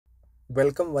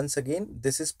Welcome once again.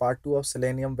 This is part 2 of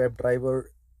Selenium Webdriver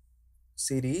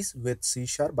series with C#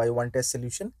 by One Test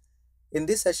Solution. In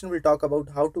this session, we'll talk about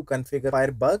how to configure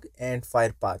Firebug and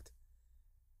Firepath.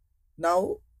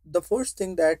 Now, the first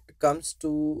thing that comes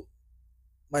to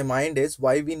my mind is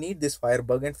why we need this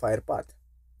Firebug and Firepath.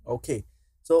 Okay,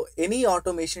 so for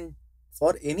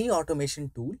any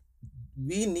automation tool,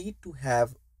 we need to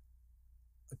have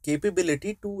a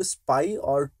capability to spy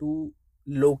or to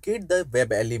locate the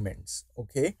web elements.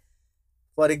 Okay,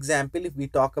 for example, if we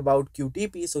talk about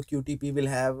qtp, so qtp will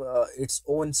have its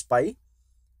own spy.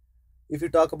 If you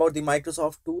talk about the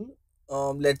Microsoft tool,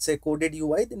 let's say coded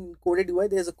ui, then in coded ui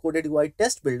there's a coded ui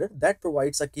test builder that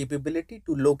provides a capability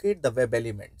to locate the web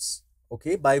elements,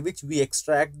 okay, by which we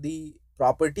extract the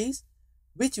properties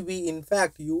which we in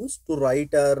fact use to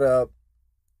write our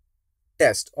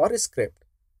test or a script.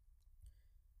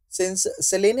 Since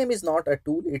Selenium is not a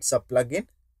tool, it's a plugin,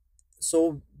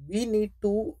 so we need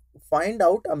to find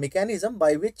out a mechanism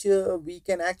by which we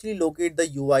can actually locate the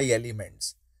UI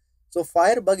elements. So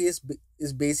Firebug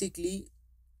is basically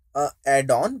a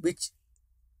add-on which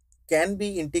can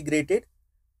be integrated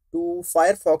to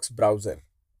Firefox browser.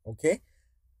 Okay,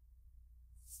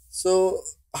 so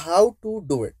how to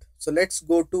do it? So let's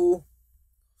go to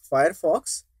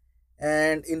Firefox,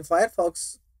 and in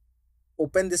Firefox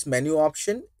open this menu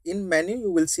option. In menu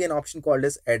you will see an option called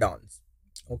as add-ons.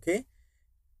 Okay,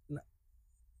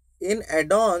 in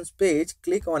add-ons page,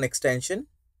 click on extension.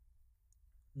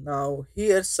 Now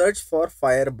here search for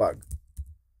Firebug.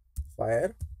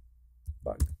 Firebug.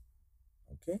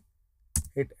 Okay,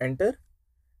 hit enter.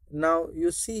 Now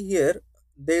you see here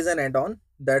there is an add-on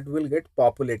that will get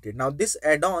populated. Now this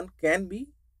add-on can be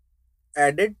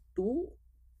added to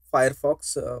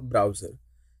Firefox browser.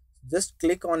 Just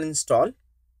click on install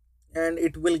and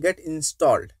it will get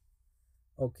installed.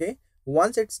 Okay,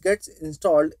 once it gets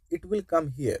installed, it will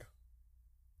come here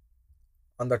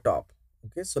on the top.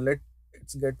 Okay, so let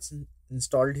it gets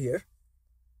installed here.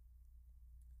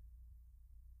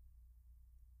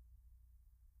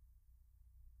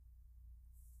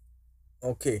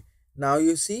 Okay, now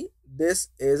you see this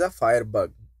is a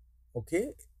Firebug.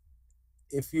 Okay,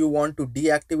 if you want to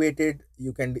deactivate it,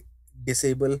 you can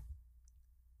disable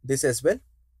this as well.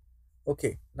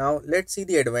 Okay, now let's see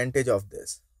the advantage of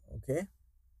this. Okay,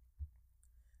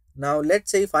 now let's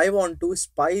say if I want to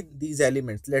spy these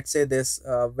elements, let's say this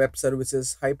web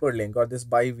services hyperlink or this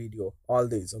buy video, all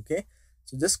these. Okay,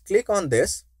 so just click on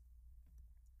this.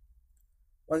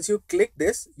 Once you click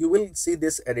this, you will see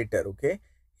this editor. Okay,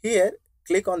 here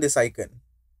click on this icon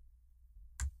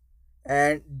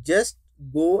and just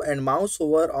go and mouse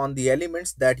over on the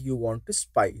elements that you want to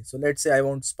spy. So let's say I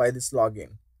want to spy this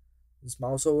login. Just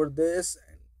mouse over this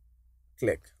and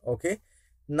click. Okay,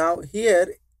 now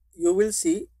here you will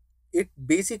see it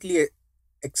basically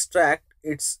extract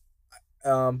its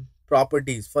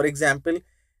properties. For example,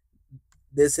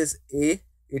 this is a,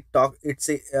 a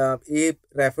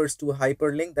refers to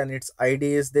hyperlink, then its id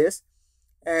is this,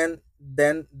 and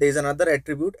then there's another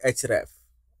attribute href.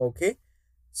 Okay,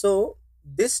 so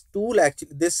this tool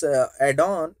actually, this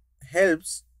add-on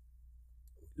helps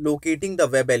locating the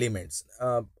web elements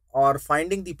or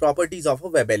finding the properties of a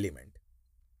web element.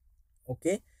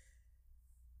 Okay,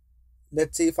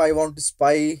 let's see if I want to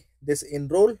spy this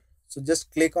enroll. So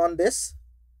just click on this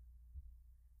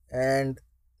and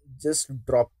just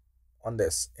drop on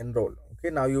this enroll. Okay,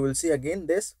 now you will see again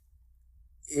this,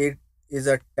 it is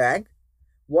a tag.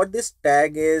 What this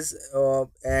tag is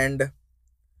and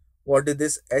what is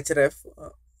this href,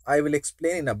 I will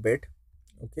explain in a bit.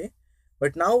 Okay,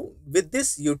 but now with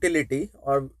this utility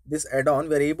or this add-on,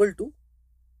 we're able to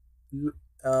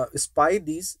spy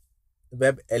these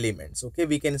web elements. Okay,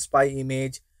 we can spy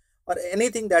image or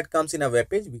anything that comes in a web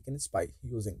page, we can spy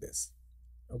using this.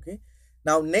 Okay,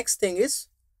 now next thing is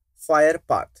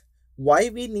Firepath.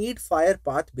 Why we need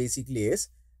Firepath basically is,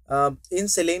 in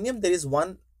Selenium there is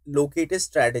one located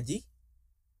strategy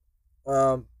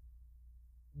um,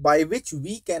 by which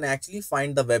we can actually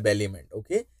find the web element.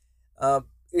 Okay,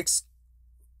 it's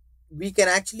we can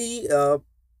actually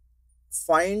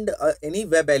find any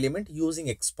web element using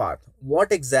XPath.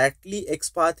 What exactly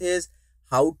XPath is,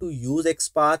 how to use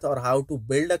XPath or how to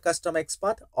build a custom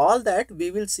XPath, all that we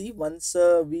will see once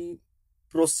we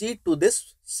proceed to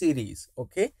this series.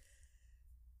 Okay,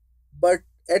 but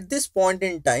at this point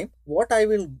in time, what I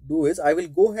will do is I will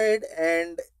go ahead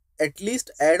and at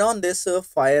least add on this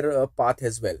fire path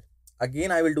as well.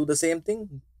 Again, I will do the same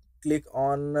thing. Click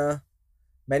on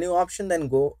menu option, then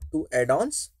go to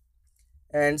add-ons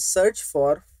and search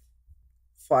for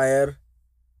fire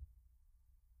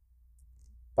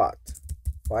path.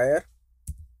 Fire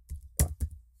path.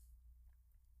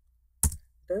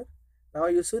 enter. Now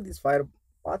you see this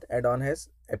Firepath add-on has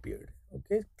appeared.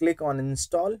 Okay, click on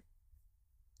install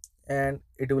and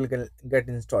it will get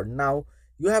installed. Now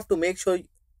you have to make sure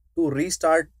to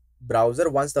restart browser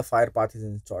once the Firepath is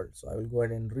installed. So I will go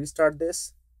ahead and restart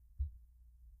this.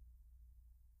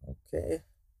 Okay.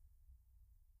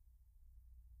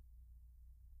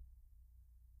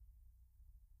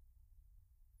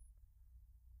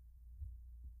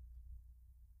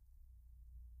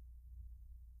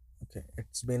 Okay,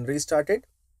 it's been restarted.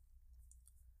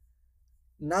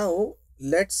 Now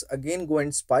let's again go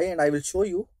and spy, and I will show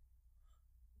you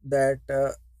that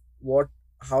what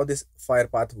how this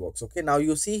Firepath works. Okay, now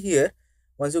you see here,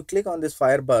 once you click on this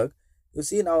Firebug, you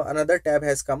see now another tab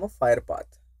has come of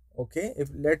Firepath. Okay, if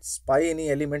let's spy any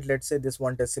element, let's say this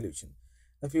one test solution.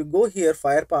 If you go here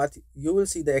Firepath, you will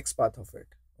see the X path of it.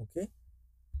 Okay,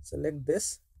 select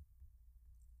this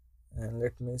and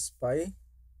let me spy,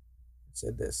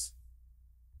 say this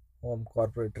home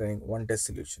corporate training one test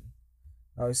solution.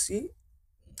 Now you see,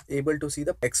 able to see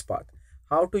the XPath.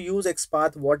 How to use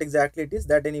XPath, what exactly it is,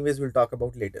 that anyways we'll talk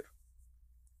about later.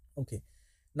 Okay,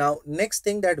 now next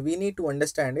thing that we need to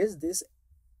understand is this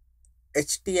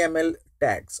HTML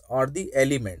tags or the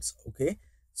elements. Okay,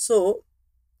 so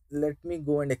let me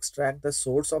go and extract the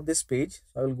source of this page.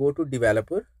 So I will go to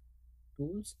developer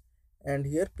tools and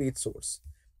here page source.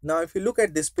 Now if you look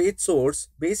at this page source,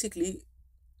 basically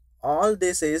all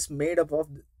this is made up of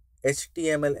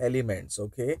HTML elements.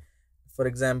 Okay, for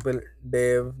example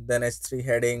div, then h3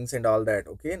 headings and all that.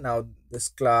 Okay, now this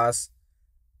class.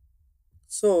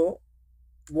 So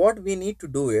what we need to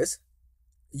do is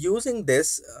using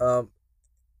this uh,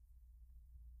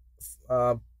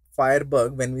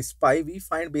 Firebug, when we spy we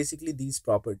find basically these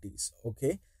properties.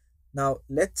 Okay, now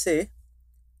let's say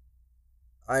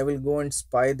I will go and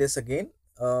spy this again,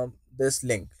 this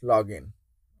link login.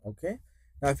 Okay,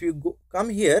 now if you come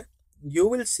here, you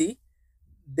will see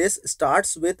this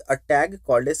starts with a tag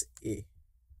called as a.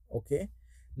 Okay,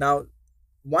 now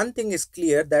one thing is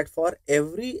clear, that for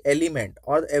every element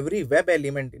or every web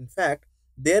element, in fact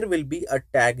there will be a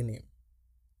tag name.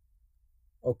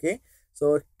 Okay,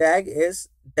 so tag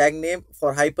name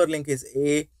for hyperlink is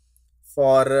a,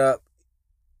 for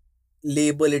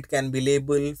label it can be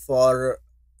label, for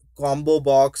combo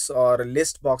box or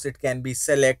list box it can be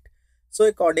select. So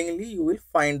accordingly you will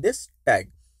find this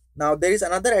tag. Now there is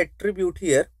another attribute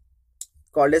here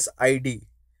called as id,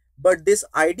 but this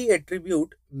id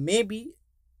attribute may be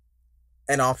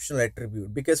an optional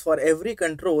attribute, because for every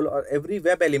control or every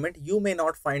web element you may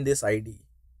not find this id.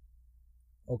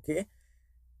 Okay,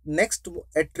 next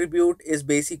attribute is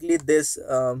basically this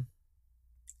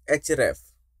href.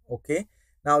 Okay,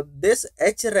 now this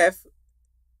href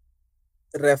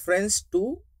reference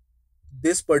to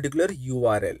this particular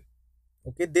url.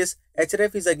 Okay, this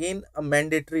href is again a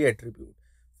mandatory attribute.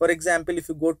 For example, if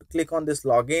you go to click on this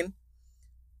login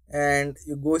and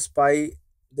you go spy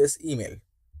this email.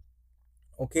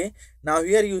 Okay, now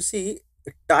here you see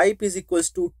type is equals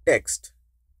to text.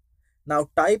 Now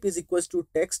type is equals to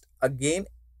text, again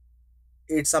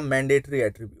it's a mandatory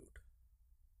attribute.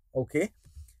 Okay,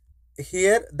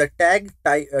 here the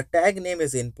tag name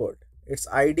is input, its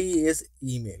id is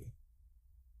email.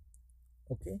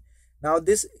 Okay, now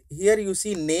this here you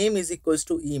see name is equals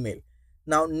to email.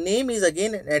 Now name is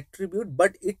again an attribute,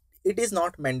 but it is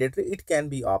not mandatory, it can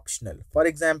be optional. For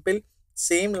example,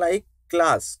 same like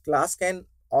class can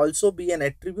also be an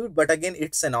attribute, but again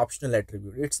it's an optional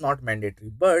attribute, it's not mandatory.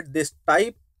 But this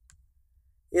type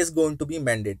is going to be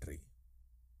mandatory.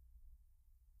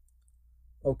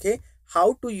 Okay,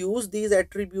 how to use these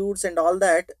attributes and all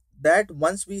that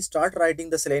once we start writing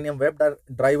the Selenium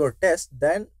WebDriver test,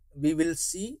 then we will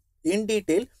see in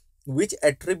detail which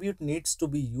attribute needs to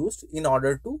be used in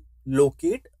order to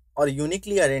locate or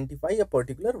uniquely identify a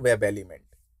particular web element.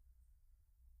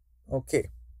 Okay,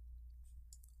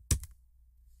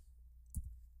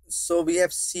 so we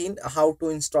have seen how to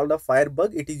install the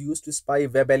Firebug. It is used to spy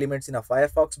web elements in a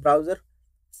Firefox browser.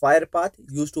 Firepath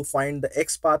used to find the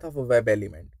XPath of a web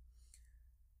element.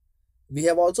 We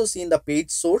have also seen the page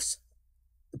source.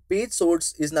 The page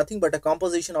source is nothing but a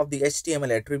composition of the HTML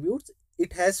attributes.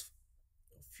 It has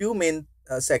few main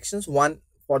sections. One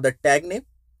for the tag name,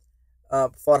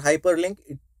 for hyperlink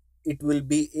it will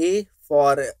be a,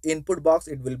 for input box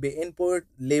it will be input,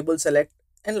 label select,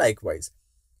 and likewise.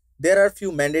 There are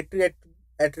few mandatory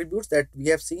attributes that we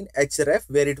have seen. href,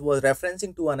 where it was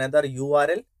referencing to another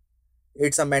url,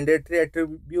 it's a mandatory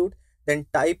attribute. Then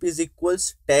type is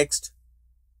equals text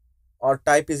or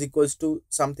type is equals to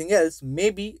something else,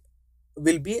 maybe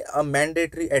will be a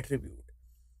mandatory attribute.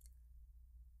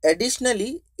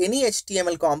 Additionally, any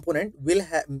HTML component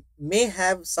may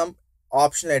have some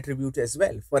optional attributes as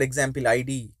well. For example,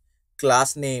 ID,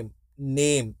 class name,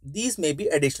 these may be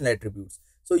additional attributes.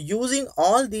 So using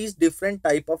all these different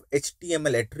type of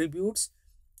HTML attributes,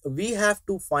 we have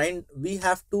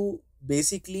to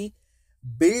basically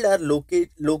build our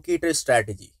locator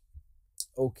strategy.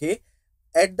 Okay,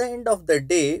 at the end of the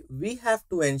day, we have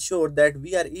to ensure that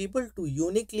we are able to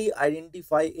uniquely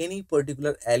identify any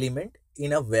particular element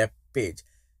in a web page.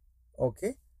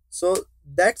 Okay, so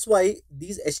that's why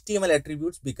these HTML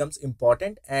attributes becomes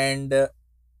important, and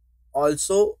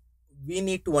also we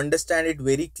need to understand it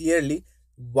very clearly,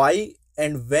 why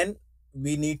and when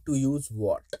we need to use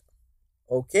what.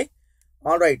 Okay,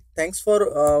 all right, thanks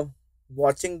for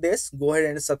watching this. Go ahead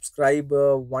and subscribe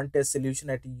One Test Solution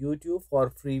at YouTube for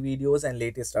free videos and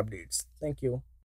latest updates. Thank you.